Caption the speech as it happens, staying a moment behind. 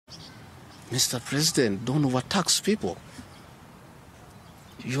Mr. President, don't overtax people.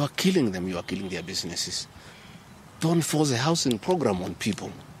 You are killing them. You are killing their businesses. Don't force a housing program on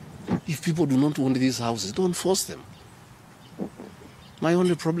people. If people do not want these houses, don't force them. My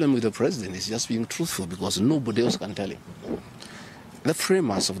only problem with the president is just being truthful, because nobody else can tell him. The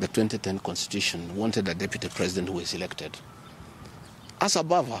framers of the 2010 Constitution wanted a deputy president who is elected as a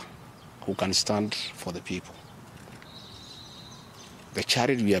buffer who can stand for the people. The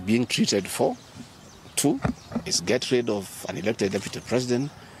charity we are being treated for, too, is get rid of an elected deputy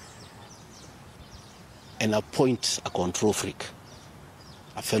president and appoint a control freak.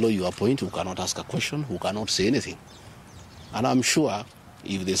 A fellow you appoint who cannot ask a question, who cannot say anything. And I'm sure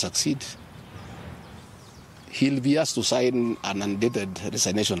if they succeed, he'll be asked to sign an undated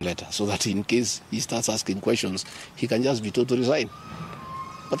resignation letter so that in case he starts asking questions, he can just be told to resign.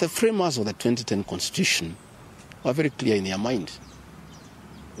 But the framers of the 2010 Constitution were very clear in their mind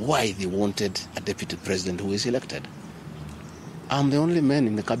why they wanted a deputy president who is elected. I'm the only man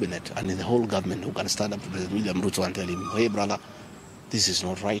in the cabinet and in the whole government who can stand up to President William Ruto and tell him, hey brother, this is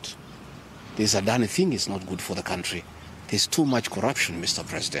not right. This Adani thing is not good for the country. There's too much corruption, Mr.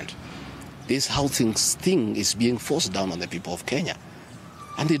 President. This housing thing is being forced down on the people of Kenya.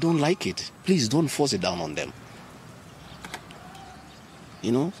 And they don't like it. Please don't force it down on them.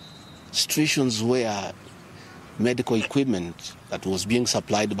 You know, situations where medical equipment that was being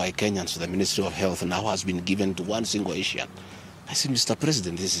supplied by Kenyans to the Ministry of Health now has been given to one single Asian. I said, Mr.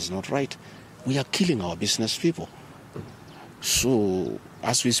 President, this is not right. We are killing our business people. So,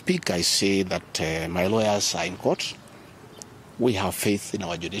 as we speak, I say that my lawyers are in court. We have faith in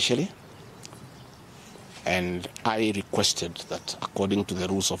our judiciary. And I requested that, according to the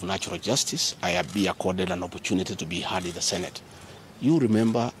rules of natural justice, I be accorded an opportunity to be heard in the Senate. You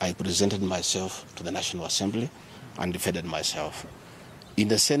remember I presented myself to the National Assembly and defended myself. In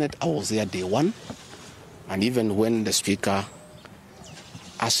the Senate, I was there day one. And even when the Speaker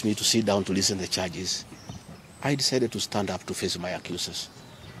asked me to sit down to listen to the charges, I decided to stand up to face my accusers.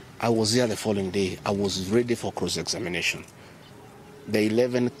 I was there the following day. I was ready for cross-examination. The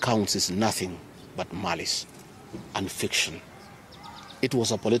 11 counts is nothing but malice and fiction. It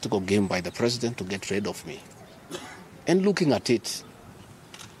was a political game by the president to get rid of me. And looking at it,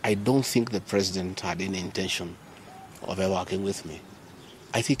 I don't think the president had any intention of ever working with me.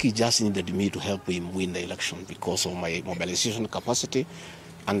 I think he just needed me to help him win the election because of my mobilization capacity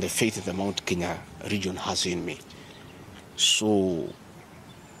and the faith the Mount Kenya region has in me. So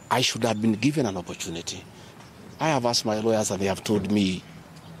I should have been given an opportunity. I have asked my lawyers and they have told me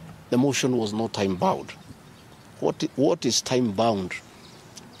the motion was not time-bound. What is time-bound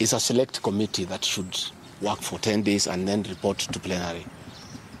is a select committee that should work for 10 days and then report to plenary.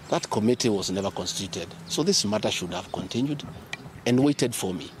 That committee was never constituted. So this matter should have continued and waited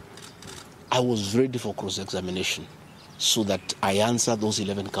for me. I was ready for cross-examination so that I answer those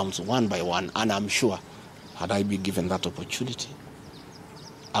 11 counts one by one, and I'm sure had I been given that opportunity,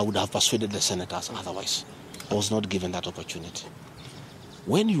 I would have persuaded the senators otherwise. I was not given that opportunity.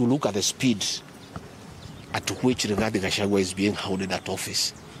 When you look at the speed at which Gachagua is being held at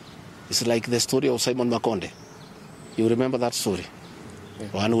office, it's like the story of Simon Makonde. You remember that story?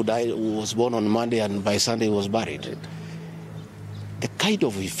 One who died, who was born on Monday and by Sunday was buried. The kind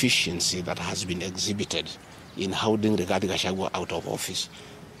of efficiency that has been exhibited in holding Gachagua out of office,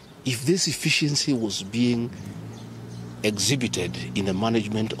 if this efficiency was being exhibited in the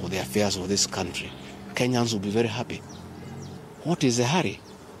management of the affairs of this country, Kenyans would be very happy. What is the hurry?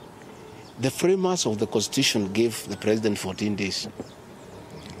 The framers of the Constitution gave the president 14 days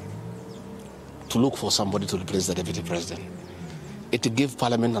to look for somebody to replace the deputy president. It gave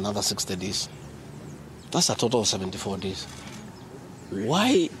Parliament another 60 days. That's a total of 74 days.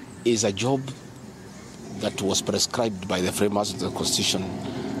 Why is a job that was prescribed by the framers of the Constitution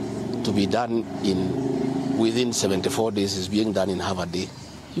to be done within 74 days is being done in half a day?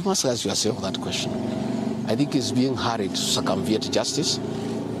 You must ask yourself that question. I think it's being hurried to circumvent justice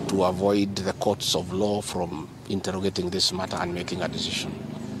to avoid the courts of law from interrogating this matter and making a decision.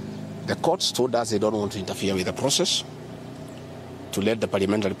 The courts told us they don't want to interfere with the process, to let the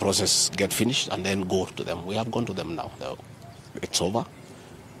parliamentary process get finished and then go to them. We have gone to them now. It's over.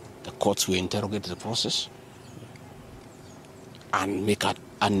 The courts will interrogate the process and make a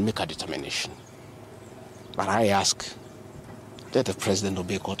determination. But I ask, let the president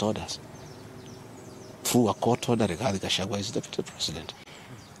obey court orders. Through a court order, Gachagua is deputy president.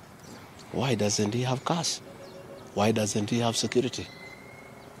 Why doesn't he have cars? Why doesn't he have security?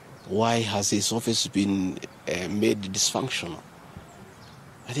 Why has his office been made dysfunctional?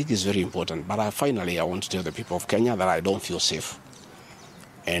 I think it's very important. But finally, I want to tell the people of Kenya that I don't feel safe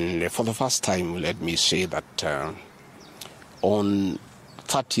And for the first time, let me say that on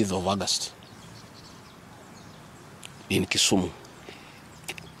 30th of August in Kisumu,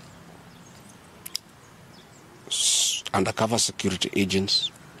 undercover security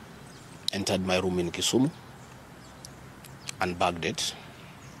agents entered my room in Kisumu and bagged it.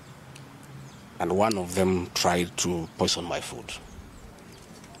 And one of them tried to poison my food.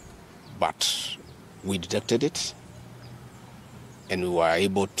 But we detected it, and we were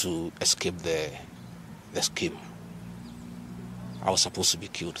able to escape the scheme. I was supposed to be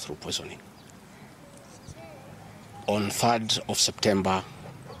killed through poisoning. On 3rd of September,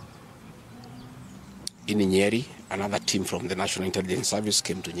 in Nyeri, another team from the National Intelligence Service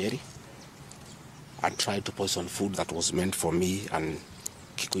came to Nyeri and tried to poison food that was meant for me and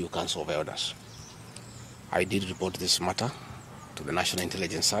Kikuyu Council of Elders. I did report this matter to the National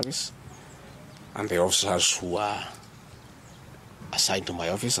Intelligence Service, and the officers who were assigned to my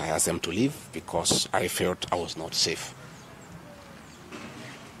office, I asked them to leave because I felt I was not safe.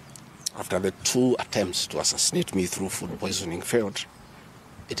 After the 2 attempts to assassinate me through food poisoning failed,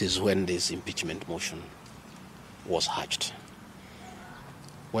 it is when this impeachment motion was hatched.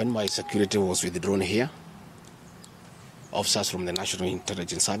 When my security was withdrawn here, officers from the National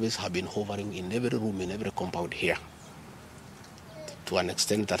Intelligence Service have been hovering in every room, in every compound here, to an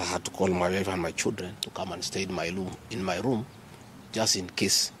extent that I had to call my wife and my children to come and stay in my room, just in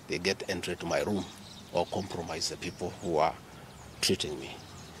case they get entry to my room or compromise the people who are treating me.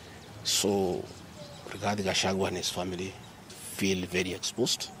 So, regarding Gachagua and his family, feel very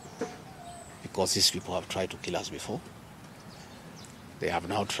exposed because these people have tried to kill us before. They have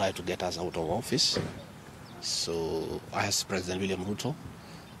now tried to get us out of office. So I asked President William Ruto,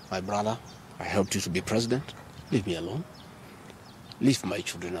 my brother, I helped you to be president. Leave me alone. Leave my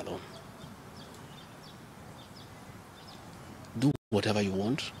children alone. Do whatever you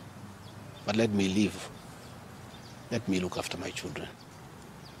want, but let me live. Let me look after my children.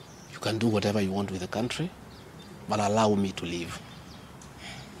 You can do whatever you want with the country, but allow me to live.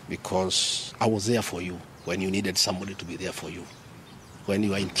 Because I was there for you when you needed somebody to be there for you. When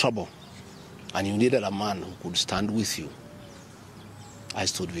you were in trouble and you needed a man who could stand with you, I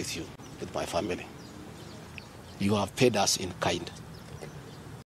stood with you, with my family. You have paid us in kind.